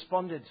people who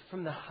responded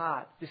from the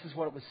heart, this is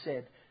what it was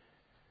said.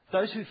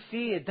 Those who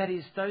feared, that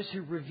is, those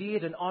who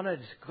revered and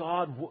honoured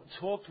God,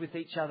 talked with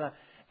each other,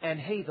 and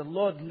He, the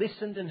Lord,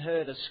 listened and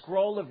heard. A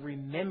scroll of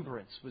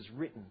remembrance was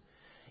written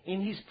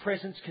in His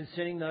presence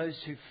concerning those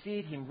who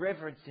feared Him,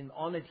 reverenced and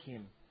honoured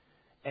Him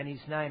and His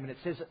name. And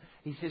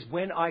He says,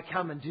 when I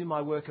come and do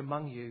my work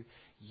among you,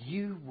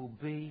 you will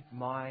be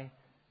my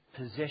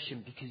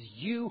possession, because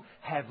you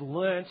have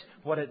learnt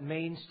what it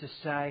means to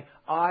say,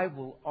 I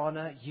will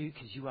honour you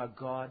because you are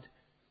God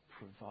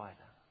provider.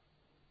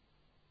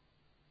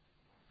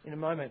 In a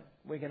moment,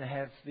 we're going to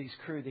have these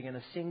crew. They're going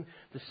to sing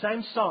the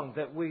same song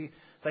that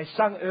they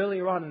sung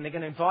earlier on, and they're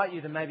going to invite you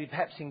to maybe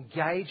perhaps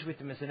engage with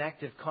them as an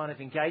act of kind of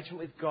engagement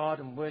with God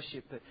and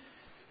worship. But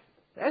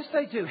as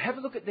they do, have a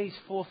look at these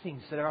 4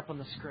 things that are up on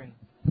the screen.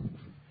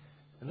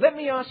 And let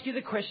me ask you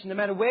the question, no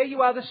matter where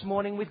you are this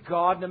morning with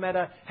God, no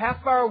matter how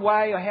far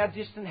away or how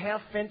distant, how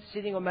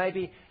fence-sitting, or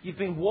maybe you've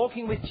been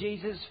walking with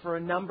Jesus for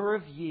a number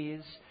of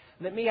years,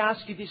 let me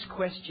ask you this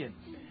question.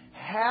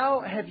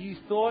 How have you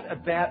thought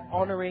about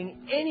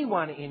honouring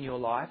anyone in your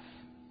life?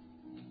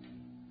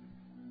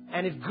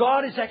 And if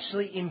God is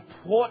actually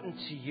important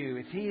to you,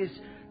 if He is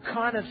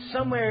kind of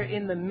somewhere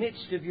in the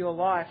midst of your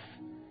life,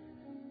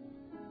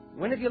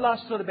 when have you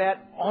last thought about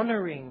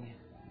honouring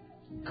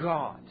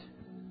God?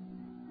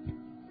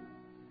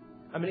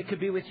 I mean, it could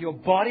be with your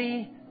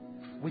body,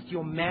 with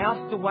your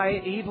mouth, the way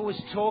Eva was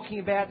talking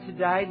about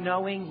today,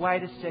 knowing,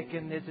 wait a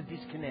second, there's a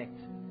disconnect.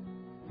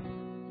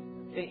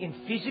 In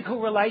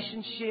physical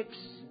relationships,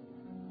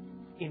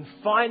 in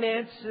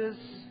finances,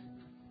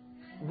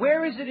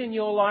 where is it in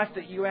your life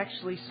that you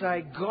actually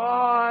say,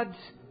 God,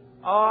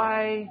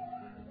 I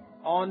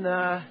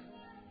honour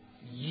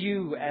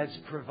you as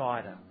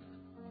provider?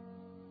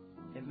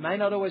 It may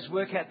not always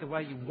work out the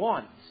way you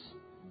want.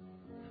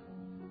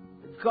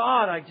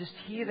 God, I just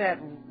hear that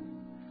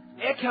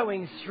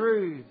echoing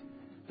through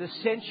the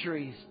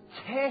centuries.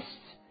 Test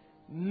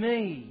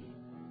me.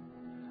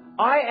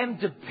 I am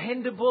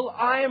dependable.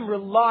 I am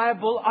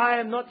reliable. I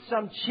am not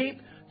some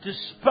cheap,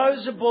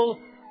 disposable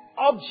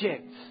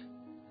object.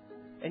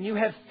 And you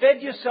have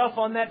fed yourself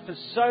on that for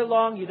so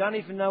long, you don't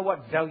even know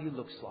what value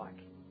looks like.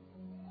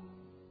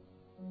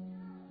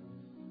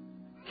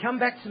 Come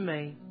back to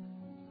me.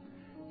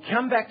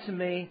 Come back to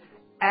me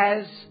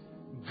as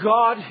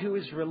God who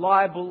is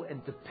reliable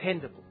and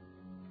dependable.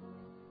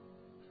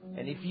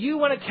 And if you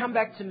want to come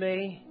back to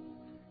me,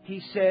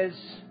 He says,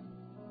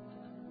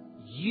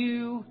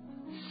 you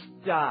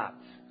start.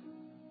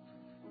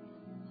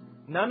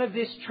 None of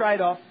this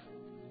trade-off,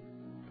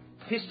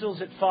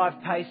 pistols at 5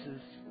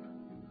 paces.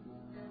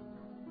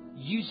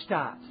 You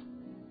start.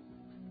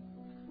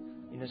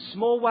 In a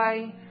small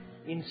way,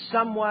 in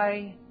some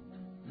way,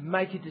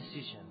 make a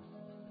decision.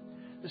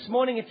 This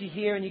morning, if you're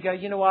here and you go,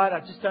 you know what, I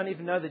just don't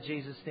even know the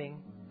Jesus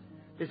thing.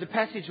 There's a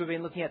passage we've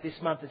been looking at this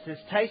month that says,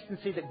 taste and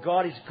see that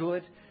God is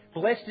good.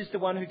 Blessed is the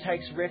one who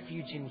takes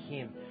refuge in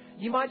Him.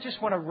 You might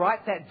just want to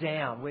write that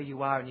down where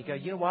you are and you go,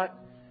 you know what?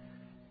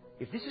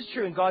 If this is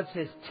true and God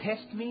says,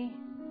 test me,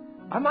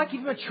 I might give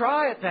Him a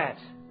try at that.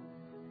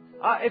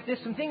 If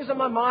there's some things on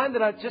my mind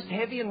that are just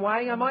heavy and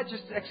weighing, I might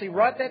just actually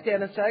write that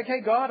down and say,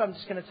 okay, God, I'm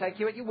just going to take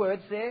you at your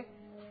words there.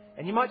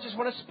 And you might just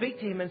want to speak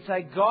to Him and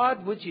say,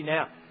 God, would you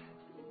now?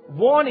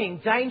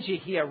 Warning, danger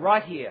here,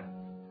 right here.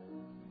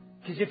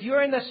 Because if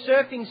you're in a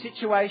surfing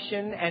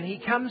situation and He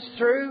comes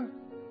through,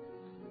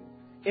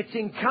 it's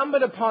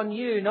incumbent upon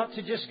you not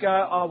to just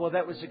go, oh, well,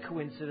 that was a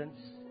coincidence.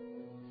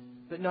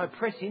 But no,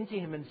 press into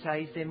Him and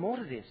say, is there more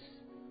to this?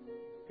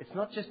 It's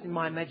not just in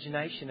my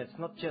imagination. It's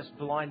not just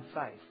blind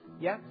faith.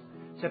 Yeah?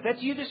 So if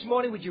that's you this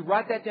morning, would you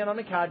write that down on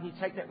a card and you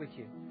take that with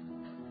you?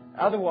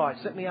 Otherwise,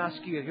 let me ask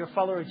you, if you're a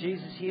follower of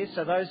Jesus here,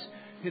 so those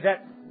who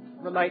that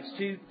relates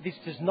to, this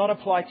does not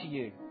apply to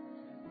you.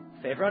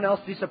 For everyone else,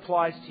 this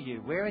applies to you.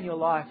 Where in your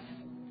life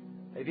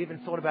have you even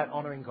thought about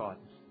honouring God?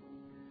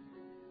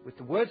 With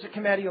the words that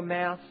come out of your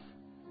mouth,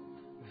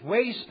 with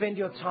where you spend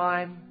your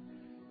time,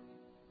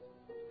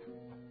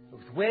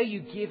 with where you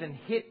give and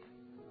hit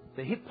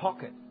the hip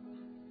pocket.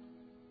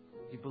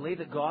 Do you believe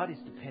that God is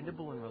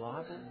dependable and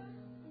reliable?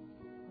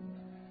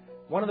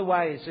 One of the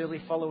ways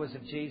early followers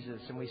of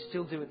Jesus, and we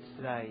still do it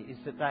today, is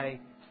that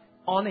they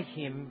honour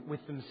Him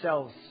with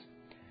themselves.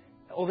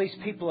 All these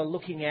people are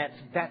looking at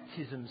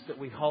baptisms that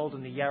we hold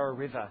in the Yarra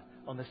River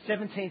on the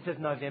 17th of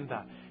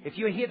November. If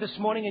you are here this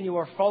morning and you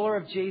are a follower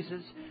of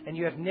Jesus and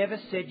you have never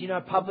said,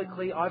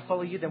 publicly, I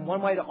follow you, then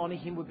one way to honour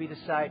Him would be to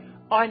say,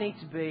 I need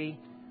to be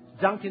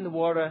dunked in the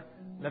water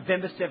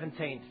November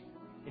 17th.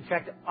 In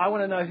fact, I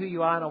want to know who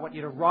you are and I want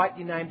you to write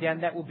your name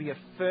down. That will be a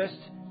first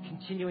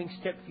continuing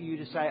step for you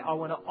to say, I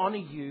want to honour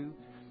you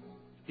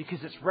because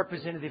it's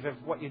representative of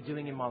what you're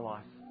doing in my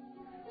life.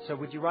 So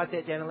would you write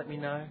that down and let me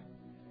know?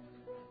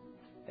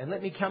 And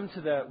let me come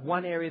to the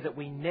one area that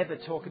we never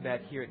talk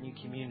about here at New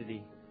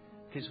Community,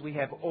 because we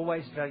have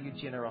always valued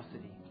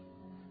generosity.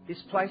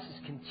 This place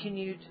has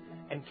continued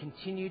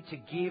to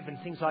give, and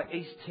things like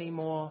East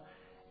Timor,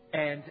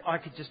 and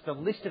the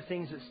list of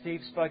things that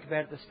Steve spoke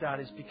about at the start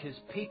is because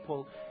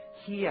people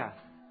here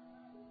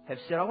have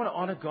said, I want to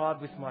honour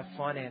God with my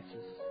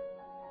finances.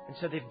 And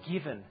so they've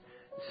given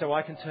so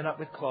I can turn up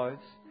with clothes,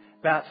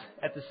 but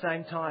at the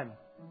same time,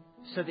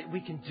 so that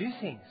we can do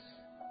things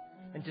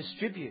and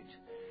distribute.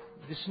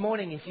 This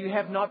morning, if you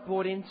have not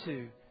bought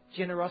into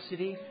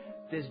generosity,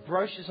 there's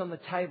brochures on the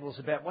tables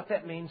about what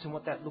that means and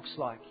what that looks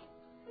like.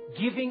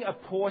 Giving a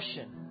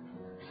portion,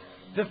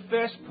 the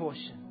first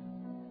portion,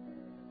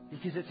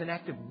 because it's an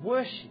act of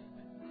worship.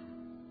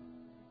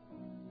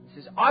 It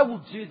says, I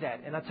will do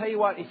that. And I tell you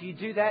what, if you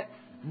do that,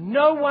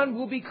 no one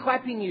will be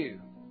clapping you.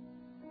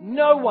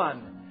 No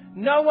one.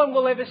 No one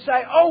will ever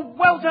say, oh,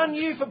 well done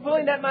you for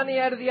pulling that money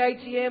out of the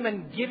ATM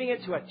and giving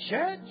it to a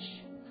church.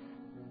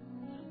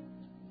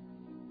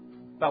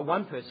 But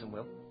one person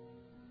will.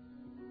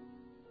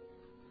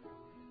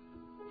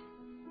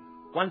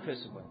 One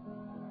person will.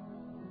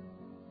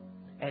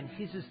 And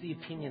his is the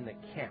opinion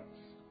that counts.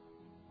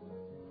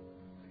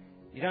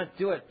 You don't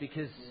do it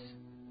because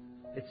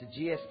it's a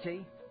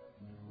GST.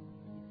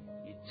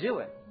 You do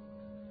it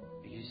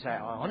because you say, I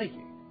honour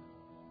you.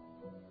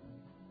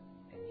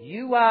 And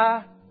you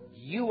are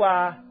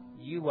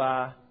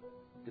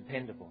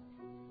dependable.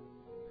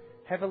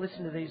 Have a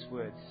listen to these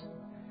words.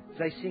 As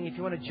they sing, if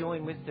you want to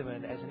join with them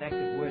and as an act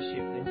of worship,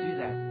 then do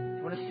that. If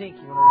you want to think,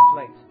 you want to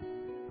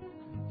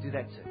reflect, do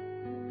that too.